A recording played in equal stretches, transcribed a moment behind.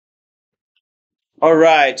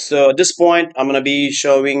Alright, so at this point, I'm going to be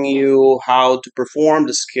showing you how to perform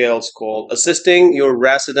the skills called assisting your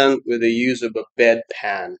resident with the use of a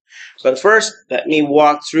bedpan. But first, let me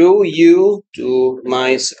walk through you to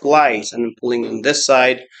my supplies. And I'm pulling on this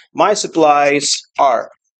side. My supplies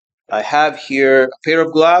are, I have here a pair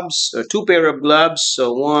of gloves, or two pair of gloves.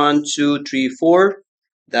 So one, two, three, four.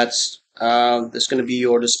 That's going to be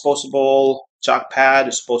your disposable chalk pad,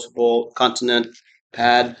 disposable continent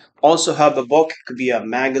pad. Also have a book, it could be a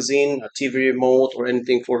magazine, a TV remote, or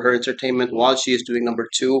anything for her entertainment while she is doing number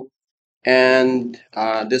two. And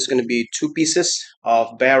there's going to be two pieces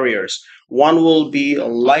of barriers. One will be a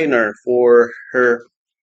liner for her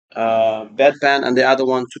bedpan, and the other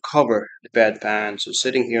one to cover the bedpan. So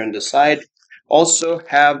sitting here on the side. Also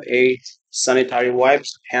have a sanitary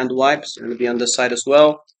wipes, hand wipes, going to be on the side as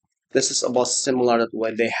well. This is about similar to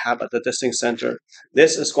what they have at the testing center.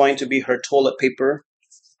 This is going to be her toilet paper,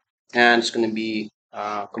 and it's going to be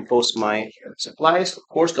composed my supplies. Of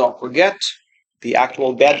course, don't forget the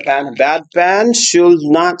actual bedpan. Bedpan should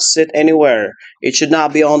not sit anywhere. It should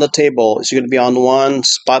not be on the table. It's going to be on one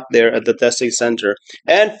spot there at the testing center.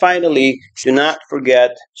 And finally, do not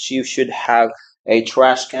forget she should have a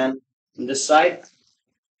trash can on this side.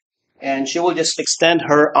 And she will just extend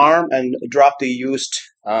her arm and drop the used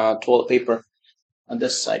toilet paper on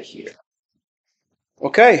this side here.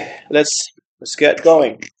 Okay, let's get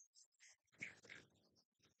going.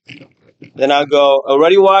 Then I'll go,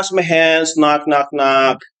 already washed my hands, knock, knock,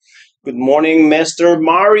 knock. Good morning, Mr.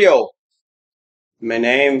 Mario. My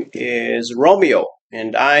name is Romeo,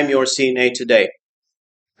 and I'm your CNA today.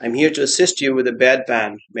 I'm here to assist you with the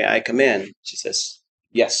bedpan. May I come in? She says,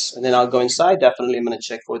 yes. And then I'll go inside. Definitely, I'm going to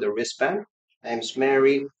check for the wristband. My name's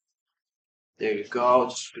Mary. There you go.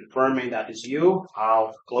 Just confirming that is you.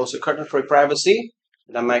 I'll close the curtain for privacy.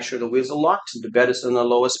 And I'll make sure the wheels are locked. The bed is in the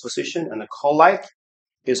lowest position, and the call light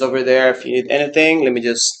is over there. If you need anything, let me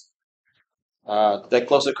just close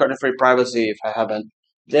the curtain for privacy if I haven't.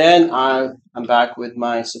 Then I'm back with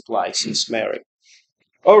my supplies. He's Mary.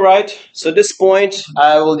 All right. So at this point,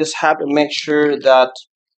 I will just have to make sure that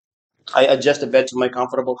I adjust the bed to my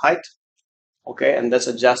comfortable height. Okay, and that's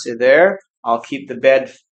adjusted there. I'll keep the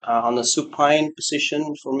bed on the supine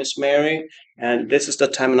position for Miss Mary. And this is the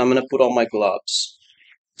time when I'm going to put on my gloves.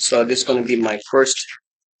 So this is going to be my first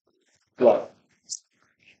glove.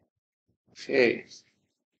 Okay.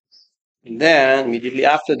 And then immediately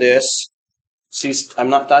after this, since I'm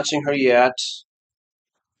not touching her yet,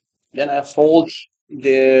 then I fold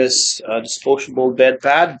this disposable bed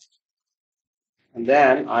pad, and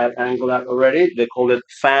then I angle that already. They call it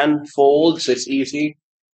fan fold, so it's easy.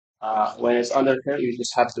 When it's under here, you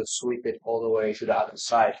just have to sweep it all the way to the other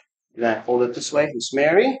side. Then I fold it this way. Miss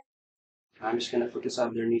Mary, I'm just gonna put this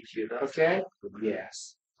underneath you. Is that okay?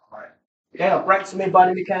 Yes. All right. Okay, I'll practice my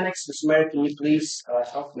body mechanics. Miss Mary, can you please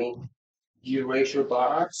help me? You raise your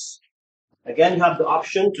buttocks. Again, you have the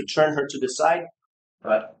option to turn her to the side,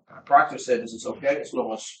 but Proctor said this is okay as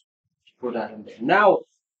long as you put that in there. Now,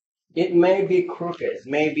 it may be crooked, it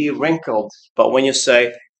may be wrinkled, but when you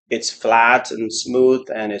say it's flat and smooth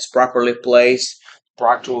and it's properly placed,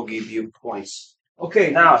 Proctor will give you points.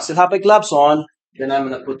 Okay, now I still have my gloves on, then I'm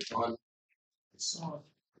gonna put on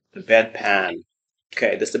the bedpan.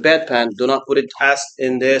 Okay, this is the bedpan. Do not put it as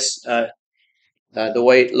in this the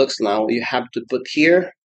way it looks now. You have to put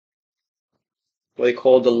here what they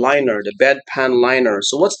call the liner, the bedpan liner.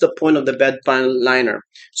 So what's the point of the bedpan liner?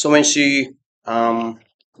 So when she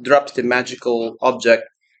drops the magical object,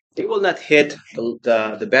 it will not hit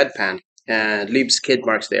the bedpan and leave skid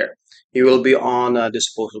marks there. It will be on a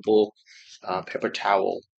disposable paper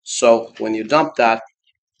towel. So when you dump that,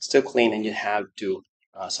 it's still clean, and you have to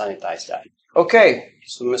sanitize that. Okay,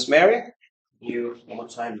 so Miss Mary, you one more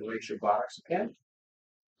time raise your buttocks again.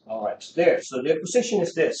 All right, so there. So the position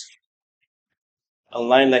is this: a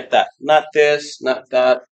line like that. Not this, not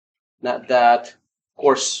that, not that. Of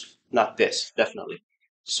course, not this, definitely.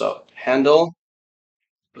 So handle,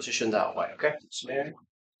 position that way, okay? So there,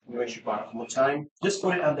 raise your bar one more time. Just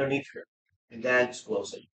put it underneath here, and then just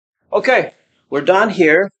close it. Okay, we're done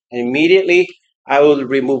here. And immediately, I will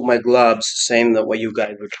remove my gloves, same the way you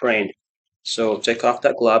guys were trained. So take off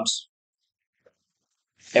that gloves.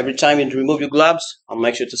 Every time you remove your gloves, I'll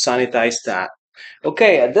make sure to sanitize that.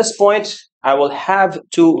 Okay, at this point, I will have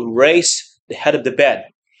to raise the head of the bed.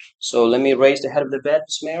 So let me raise the head of the bed,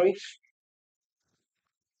 Miss Mary.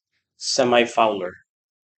 Semi-fowler.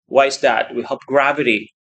 Why is that? We help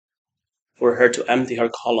gravity for her to empty her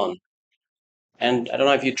colon. And I don't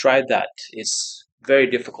know if you tried that. It's very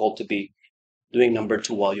difficult to be doing number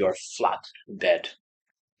two while you're flat in bed.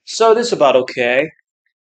 So this is about okay.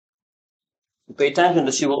 Pay attention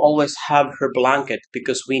that she will always have her blanket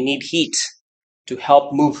because we need heat to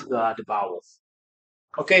help move the bowel.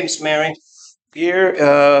 Okay, Miss Mary. Here,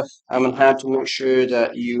 I'm gonna have to make sure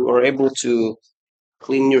that you are able to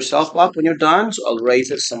clean yourself up when you're done. So I'll raise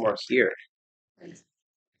it somewhere here.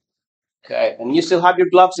 Okay, and you still have your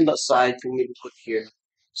gloves on that side. You need to put here.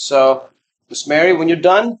 So, Miss Mary, when you're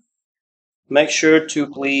done, make sure to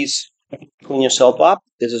please clean yourself up.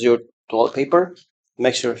 This is your toilet paper.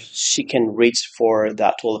 Make sure she can reach for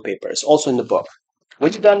that toilet paper. It's also in the book.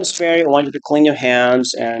 When you're done, Miss Mary, I want you to clean your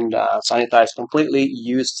hands and sanitize completely.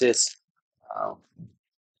 Use this uh,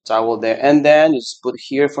 towel there. And then just put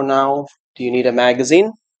here for now. Do you need a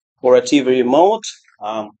magazine or a TV remote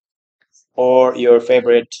or your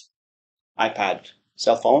favorite iPad,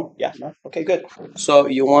 cell phone? Yeah, no? Okay, good. So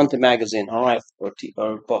you want a magazine, all right,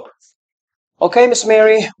 or book. Okay, Miss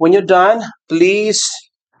Mary, when you're done, please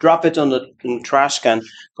drop it on the trash can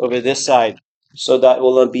over this side. So that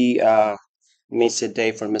will not be miss a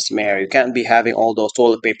day for Miss Mary. You can't be having all those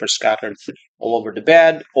toilet paper scattered all over the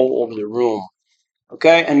bed, all over the room.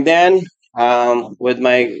 Okay, and then with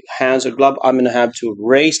my hands or glove, I'm gonna have to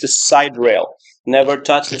raise the side rail. Never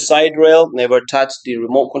touch the side rail. Never touch the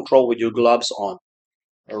remote control with your gloves on.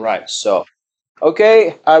 All right, so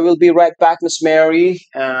okay, I will be right back, Miss Mary.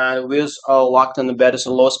 And we'll walk on the bed as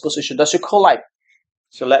a lowest position. That's your call light.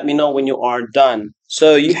 So let me know when you are done.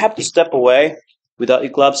 So you have to step away without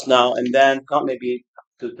your gloves now, and then count maybe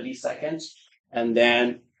 2 3 seconds, and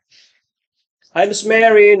then hi, Miss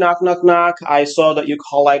Mary. Knock, knock, knock. I saw that your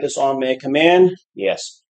call light is on. May I come in?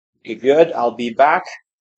 Yes. Okay, good. I'll be back.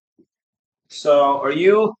 So, are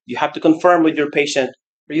you? You have to confirm with your patient.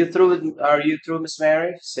 Are you through? Are you through, Miss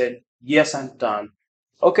Mary? Said yes, I'm done.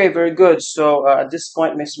 Okay, very good. So at this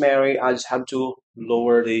point, Miss Mary, I just have to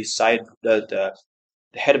lower the side, the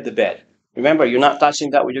head of the bed. Remember, you're not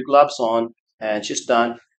touching that with your gloves on, and she's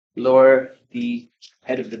done. Lower the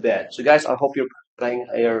head of the bed. So, guys, I hope you're playing,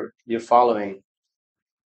 you're following.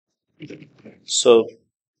 So,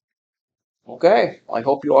 okay, I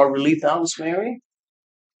hope you are relieved now, Miss Mary.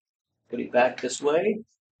 Put it back this way.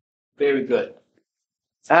 Very good.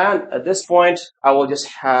 And at this point, I will just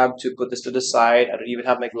have to put this to the side. I don't even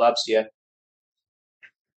have my gloves yet.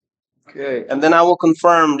 Okay, and then I will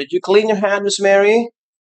confirm. Did you clean your hand, Miss Mary?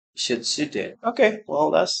 She did. Okay,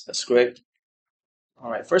 well that's great.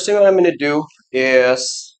 All right, first thing I'm gonna do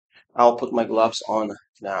is I'll put my gloves on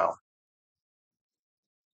now.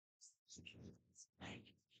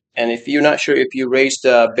 And if you're not sure if you raise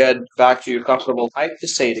the bed back to your comfortable height,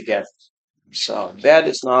 just say it again. So bed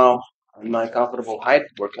is now on my comfortable height,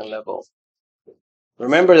 working level.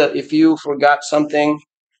 Remember that if you forgot something,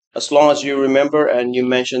 as long as you remember and you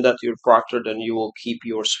mention that to your proctor, then you will keep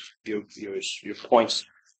your points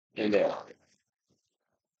in there.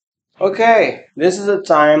 Okay, this is the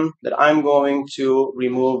time that I'm going to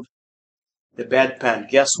remove the bedpan.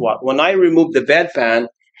 Guess what? When I remove the bedpan,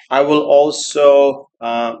 I will also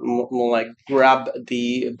like grab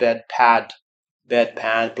the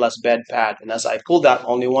bedpan plus bed pad, and as I pull that,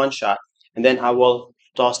 only one shot, and then I will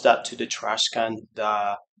toss that to the trash can,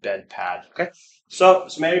 the bed pad. Okay. So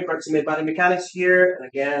it's Mary, proximate body mechanics here, and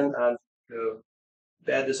again, the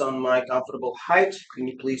bed is on my comfortable height. Can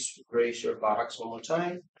you please raise your buttocks one more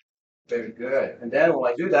time? Very good. And then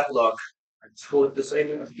when I do that, look, I pull it the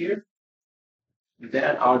same up here.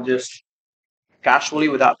 Then I'll just casually,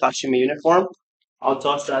 without touching my uniform, I'll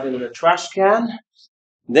toss that in the trash can.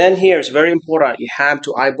 Then here it's very important. You have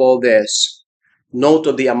to eyeball this. Note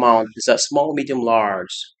of the amount. Is that small, medium,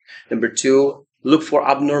 large? Number two, look for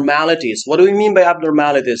abnormalities. What do we mean by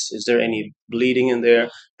abnormalities? Is there any bleeding in there?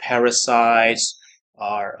 Parasites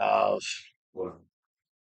or of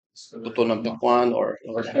buto ng pakwan or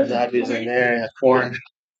whatever that is in there, corn.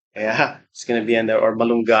 Yeah, it's gonna be in there or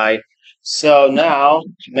malunggay. So now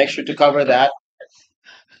make sure to cover that.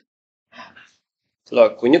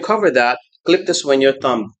 Look, when you cover that, clip this when your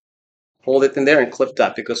thumb. Hold it in there and clip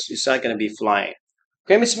that because it's not gonna be flying.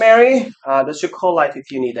 Okay, Miss Mary, that's your call light if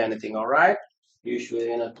you need anything. All right.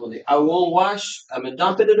 Usually in a toilet, I will wash. I'm gonna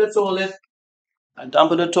dump it in the toilet. I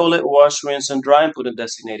dump it in the toilet, wash, rinse, and dry, and put in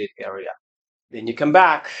designated area. Then you come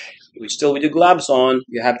back. You're still with your gloves on.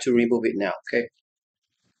 You have to remove it now. Okay.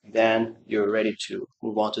 Then you're ready to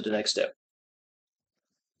move on to the next step.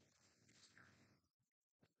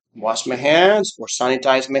 Wash my hands or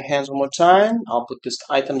sanitize my hands one more time. I'll put these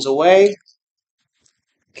items away.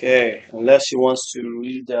 Okay, unless she wants to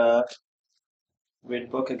read the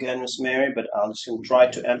book again, Miss Mary, but I'll just try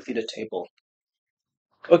to empty the table.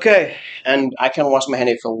 Okay, and I can wash my hand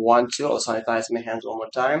if I want to. I'll sanitize my hands one more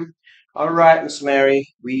time. All right, Miss Mary,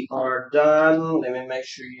 we are done. Let me make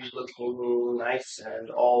sure you're looking nice and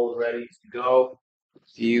all ready to go.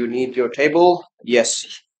 Do you need your table? Yes.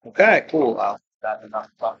 Okay, cool. I'll put that enough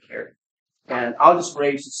up here. And I'll just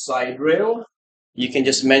raise the side rail. You can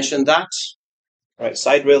just mention that. All right,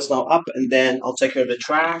 side rail's now up, and then I'll take care of the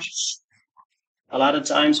trash. A lot of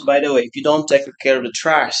times, by the way, if you don't take care of the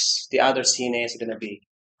trash, the other CNAs are going to be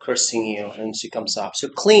cursing you and she comes up. So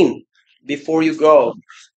clean before you go.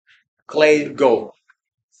 Clay, go.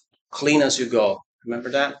 Clean as you go. Remember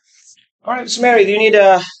that? All right, Miss Mary, do you need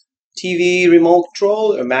a TV remote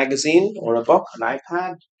control, a magazine, or a book, an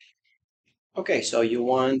iPad? Okay, so you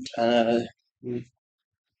want a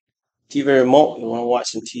TV remote, you want to watch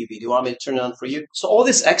some TV. Do you want me to turn it on for you? So all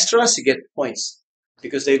these extras, you get points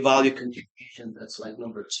because they value communication. That's like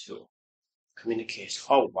number two. Communication.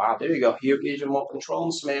 Oh wow, there you go. Here is your remote control,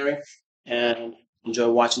 Miss Mary, and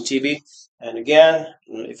enjoy watching TV. And again,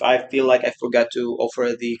 if I feel like I forgot to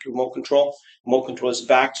offer the remote control is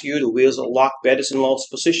back to you. The wheels are locked, bed is in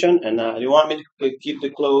locked position. And do you want me to keep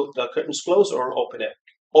the curtains closed or open it?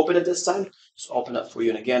 Open it this time. So open it for you.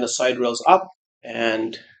 And again, the side rails up.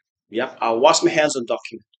 And yeah, I'll wash my hands on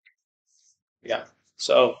document. Yeah.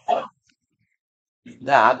 So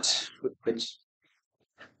that would put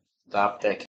that there.